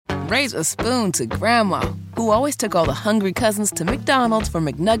raise a spoon to Grandma, who always took all the hungry cousins to McDonald's for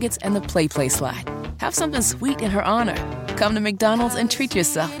McNuggets and the Play Slide. Have something sweet in her honor. Come to McDonald's and treat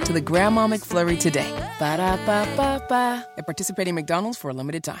yourself to the Grandma McFlurry today. Ba-da-ba-ba-ba. At participating McDonald's for a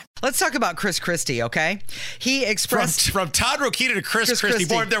limited time. Let's talk about Chris Christie, okay? He expressed... From Todd Rokita to Chris Christie.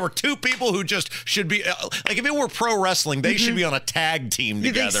 Boy, there were two people who just should be... like, if it were pro wrestling, they should be on a tag team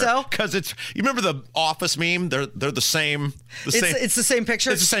together. You think so? Because it's... You remember the Office meme? They're the same... It's the same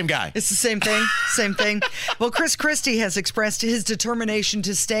picture? It's the same guy. It's the same thing? Same thing? Well, Chris Christie has expressed his determination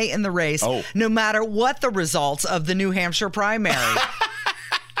to stay in the race no matter what the results of the New Hampshire primary.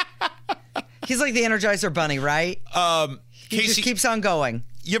 He's like the Energizer Bunny, right? He Casey, just keeps on going.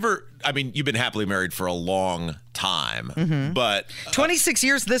 You've been happily married for a long time, but 26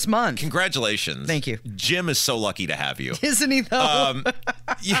 years this month. Congratulations. Thank you. Jim is so lucky to have you. Isn't he, though?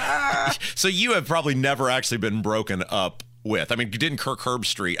 So you have probably never actually been broken up with. I mean, you didn't Kirk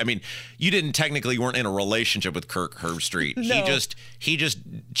Herbstreit. I mean, you weren't in a relationship with Kirk Herbstreit. No. He just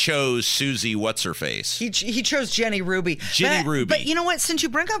chose Susie What's-Her-Face. He chose Jenny Ruby. But you know what? Since you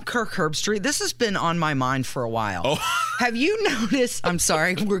bring up Kirk Herbstreit, this has been on my mind for a while. Oh. Have you noticed? I'm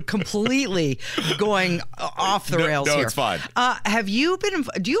sorry, we're completely going off the rails here. No, it's fine.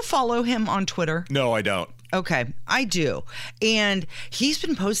 Do you follow him on Twitter? No, I don't. Okay, I do. And he's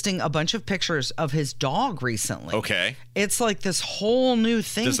been posting a bunch of pictures of his dog recently. Okay. It's like this whole new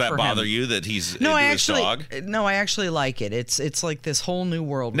thing for him. Does that bother you that he's into his dog? No, I actually like it. It's like this whole new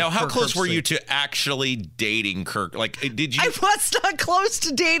world. Now, how Kirk close were Herbstreit. you to actually dating Kirk? Like, did you? I was not close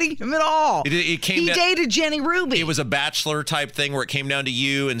to dating him at all. He dated Jenny Ruby. It was a Bachelor type thing where it came down to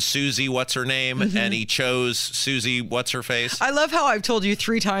you and Susie, what's her name? And he chose Susie, what's her face? I love how I've told you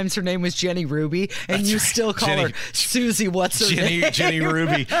 3 times her name was Jenny Ruby, and you still call her Susie, what's her name? Jenny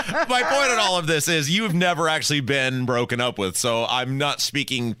Ruby. My point in all of this is you've never actually been broken up with, so I'm not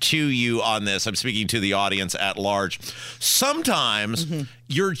speaking to you on this. I'm speaking to the audience at large. Sometimes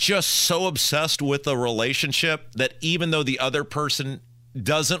you're just so obsessed with a relationship that even though the other person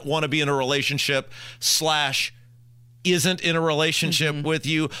doesn't want to be in a relationship / isn't in a relationship with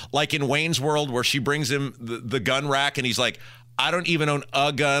you, like in Wayne's World where she brings him the gun rack and he's like, I don't even own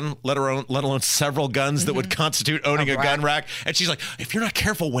a gun, let alone several guns that would constitute owning a gun rack. And she's like, if you're not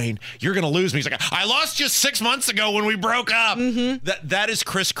careful, Wayne, you're going to lose me. He's like, I lost you 6 months ago when we broke up. That is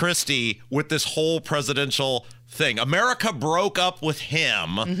Chris Christie with this whole presidential thing. America broke up with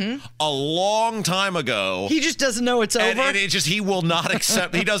him a long time ago. He just doesn't know it's over. And it just, he will not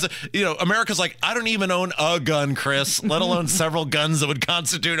accept. He doesn't, America's like, I don't even own a gun, Chris, let alone several guns that would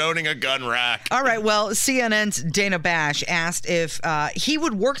constitute owning a gun rack. All right. Well, CNN's Dana Bash asked if he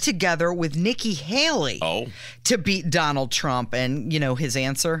would work together with Nikki Haley to beat Donald Trump. And, his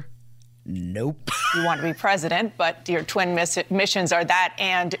answer? Nope. You want to be president, but your twin missions are that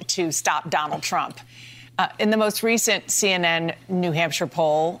and to stop Donald Trump. In the most recent CNN New Hampshire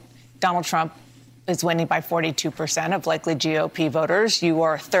poll, Donald Trump is winning by 42% of likely GOP voters. You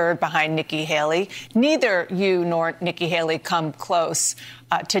are third behind Nikki Haley. Neither you nor Nikki Haley come close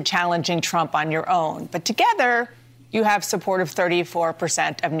to challenging Trump on your own. But together, you have support of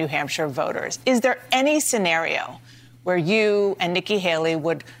 34% of New Hampshire voters. Is there any scenario where you and Nikki Haley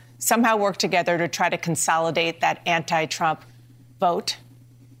would somehow work together to try to consolidate that anti-Trump vote?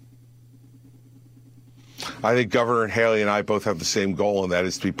 I think Governor Haley and I both have the same goal, and that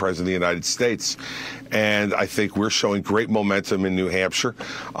is to be president of the United States. And I think we're showing great momentum in New Hampshire.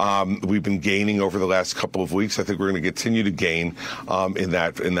 We've been gaining over the last couple of weeks. I think we're going to continue to gain in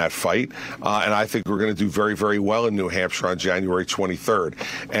that fight. And I think we're going to do very, very well in New Hampshire on January 23rd.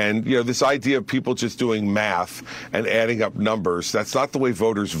 And, this idea of people just doing math and adding up numbers, that's not the way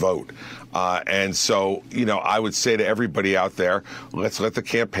voters vote. And so, I would say to everybody out there, let's let the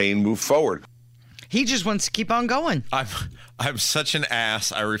campaign move forward. He just wants to keep on going. I'm such an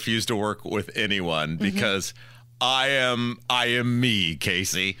ass. I refuse to work with anyone because I am me,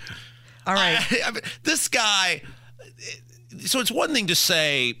 Casey. All right. This guy. So it's one thing to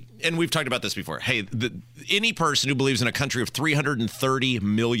say, and we've talked about this before. Hey, any person who believes in a country of 330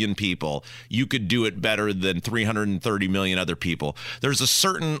 million people, you could do it better than 330 million other people. There's a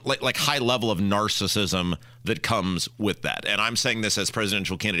certain like high level of narcissism that comes with that. And I'm saying this as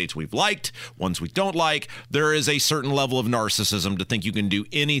presidential candidates we've liked, ones we don't like. There is a certain level of narcissism to think you can do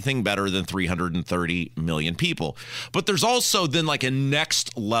anything better than 330 million people. But there's also then like a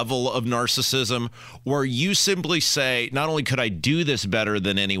next level of narcissism where you simply say, not only could I do this better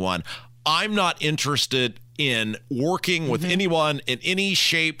than anyone, I'm not interested in working with anyone in any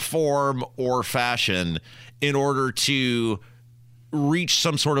shape, form, or fashion in order to reach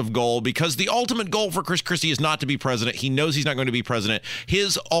some sort of goal, because the ultimate goal for Chris Christie is not to be president. He knows he's not going to be president.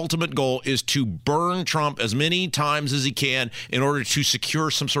 His ultimate goal is to burn Trump as many times as he can in order to secure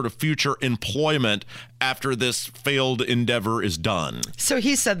some sort of future employment after this failed endeavor is done. So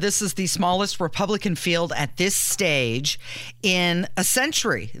he said this is the smallest Republican field at this stage in a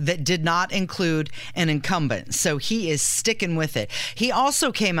century that did not include an incumbent. So he is sticking with it. He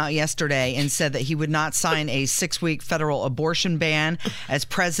also came out yesterday and said that he would not sign a 6-week federal abortion ban as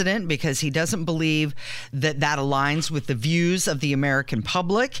president because he doesn't believe that that aligns with the views of the American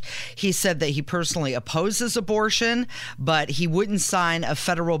public. He said that he personally opposes abortion, but he wouldn't sign a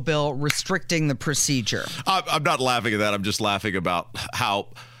federal bill restricting the procedure. I'm not laughing at that. I'm just laughing about how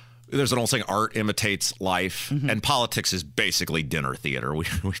there's an old saying, art imitates life, and politics is basically dinner theater.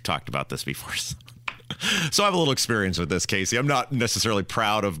 We've talked about this before. So I have a little experience with this, Casey. I'm not necessarily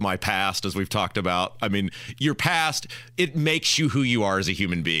proud of my past, as we've talked about. I mean, your past, it makes you who you are as a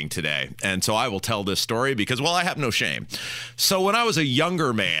human being today. And so I will tell this story because, well, I have no shame. So when I was a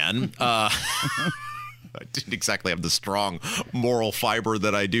younger man, I didn't exactly have the strong moral fiber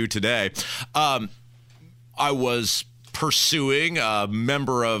that I do today. I was pursuing a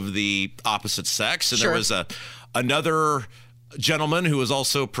member of the opposite sex, and there was another gentleman who was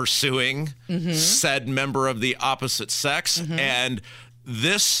also pursuing said member of the opposite sex. And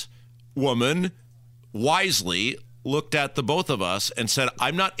this woman wisely looked at the both of us and said,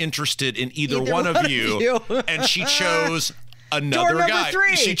 I'm not interested in either one of you. And she chose another guy.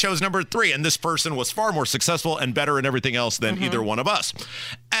 She chose number 3. And this person was far more successful and better in everything else than either one of us.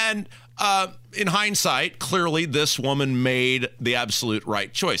 And in hindsight, clearly this woman made the absolute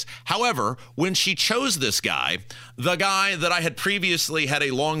right choice. However, when she chose this guy, the guy that I had previously had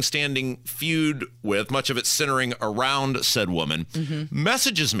a long-standing feud with, much of it centering around said woman,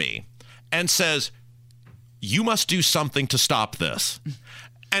 messages me and says, you must do something to stop this.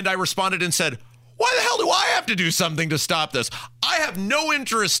 And I responded and said, why the hell do I have to do something to stop this? I have no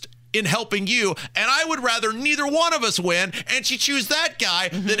interest in helping you, and I would rather neither one of us win, and she choose that guy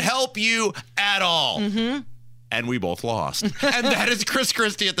than help you at all. And we both lost. And that is Chris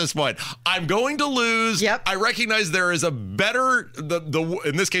Christie at this point. I'm going to lose. I recognize there is a better,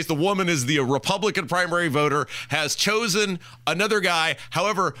 in this case, the woman is the Republican primary voter, has chosen another guy.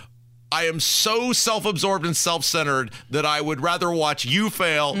 However, I am so self-absorbed and self-centered that I would rather watch you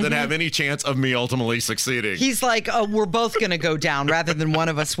fail than have any chance of me ultimately succeeding. He's like, oh, we're both going to go down rather than one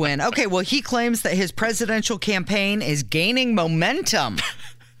of us win. Okay, well, he claims that his presidential campaign is gaining momentum.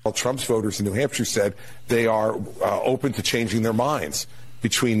 Well, Trump's voters in New Hampshire said they are open to changing their minds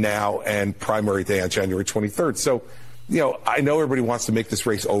between now and primary day on January 23rd. So, I know everybody wants to make this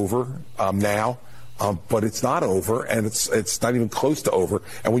race over now. But it's not over, and it's not even close to over.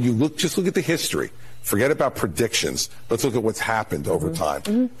 And when you just look at the history, forget about predictions. Let's look at what's happened over time.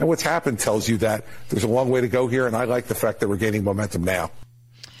 And what's happened tells you that there's a long way to go here, and I like the fact that we're gaining momentum now.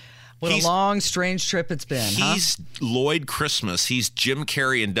 What a long, strange trip it's been. He's Lloyd Christmas. He's Jim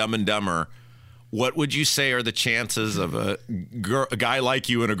Carrey in Dumb and Dumber. What would you say are the chances of a guy like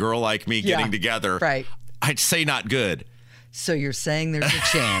you and a girl like me getting together? Right. I'd say not good. So you're saying there's a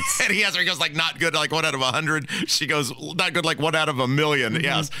chance. And he goes like, not good, like 1 out of 100. She goes, not good, like 1 out of 1,000,000.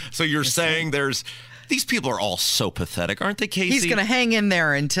 Yes. So you're saying these people are all so pathetic, aren't they, Casey? He's going to hang in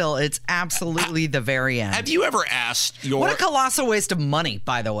there until it's absolutely the very end. Have you ever asked What a colossal waste of money,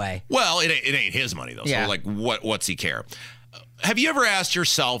 by the way. Well, it ain't his money, though. So, like, what's he care? Have you ever asked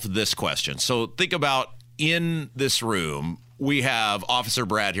yourself this question? So think about, in this room, we have Officer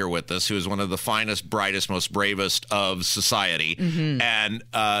Brad here with us, who is one of the finest, brightest, most bravest of society. And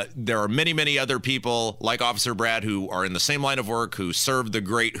there are many, many other people like Officer Brad who are in the same line of work, who serve the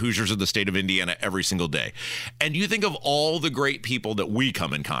great Hoosiers of the state of Indiana every single day. And you think of all the great people that we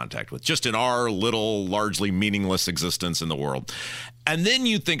come in contact with, just in our little, largely meaningless existence in the world. And then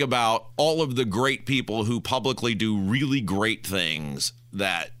you think about all of the great people who publicly do really great things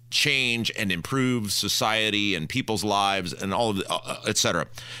that change and improve society and people's lives and all of the, et cetera.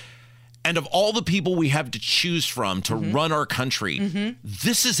 And of all the people we have to choose from to run our country,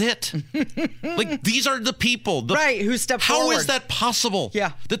 this is it. Like, these are the people. Who step forward. How is that possible?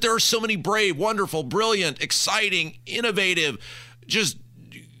 Yeah. That there are so many brave, wonderful, brilliant, exciting, innovative, just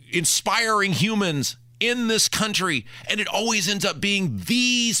inspiring humans in this country, and it always ends up being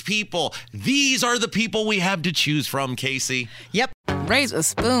these people. These are the people we have to choose from, Casey. Yep. Raise a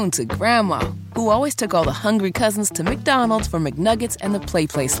spoon to Grandma, who always took all the hungry cousins to McDonald's for McNuggets and the Play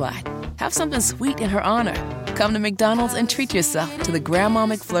Slide. Have something sweet in her honor. Come to McDonald's and treat yourself to the Grandma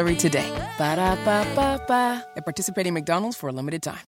McFlurry today. Ba-da-ba-ba-ba. At participating McDonald's for a limited time.